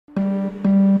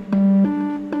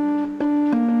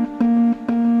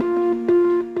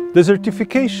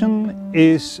Desertification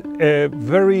is a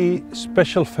very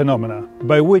special phenomenon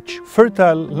by which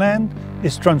fertile land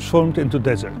is transformed into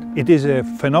desert. It is a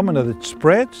phenomenon that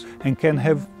spreads and can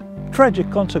have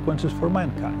tragic consequences for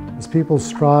mankind. As people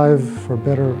strive for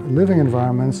better living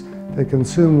environments, they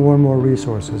consume more and more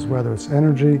resources, whether it's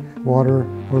energy, water,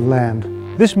 or land.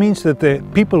 This means that the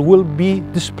people will be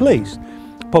displaced.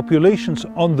 Populations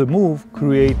on the move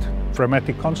create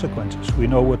dramatic consequences. We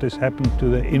know what has happened to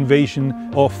the invasion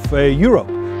of Europe.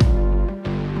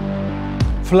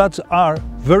 Floods are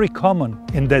very common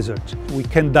in deserts. We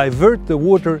can divert the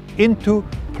water into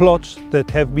plots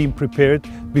that have been prepared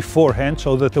beforehand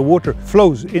so that the water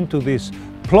flows into these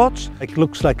plots. It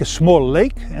looks like a small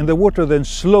lake, and the water then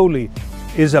slowly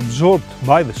is absorbed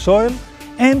by the soil,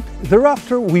 and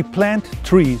thereafter we plant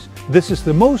trees. This is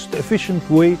the most efficient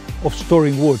way of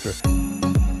storing water.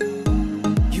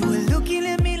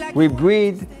 We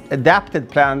breed adapted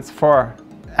plants for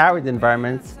arid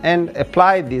environments and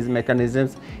apply these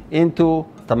mechanisms into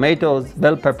tomatoes,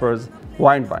 bell peppers,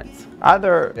 wine vines.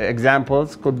 Other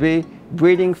examples could be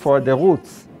breeding for the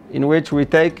roots, in which we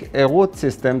take a root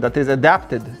system that is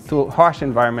adapted to harsh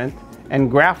environment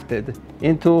and grafted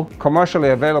into commercially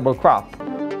available crop.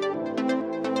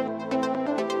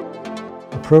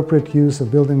 Appropriate use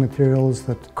of building materials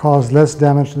that cause less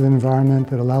damage to the environment,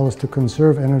 that allow us to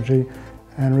conserve energy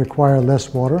and require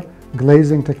less water,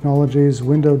 glazing technologies,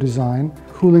 window design,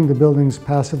 cooling the buildings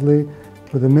passively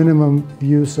with a minimum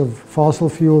use of fossil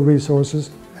fuel resources,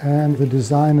 and the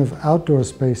design of outdoor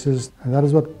spaces. And that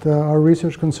is what our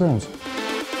research concerns.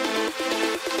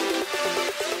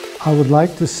 I would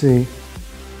like to see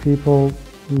people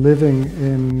living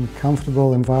in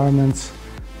comfortable environments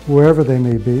wherever they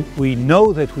may be. We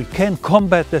know that we can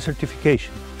combat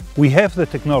desertification. We have the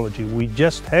technology. We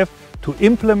just have to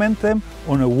implement them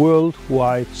on a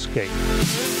worldwide scale.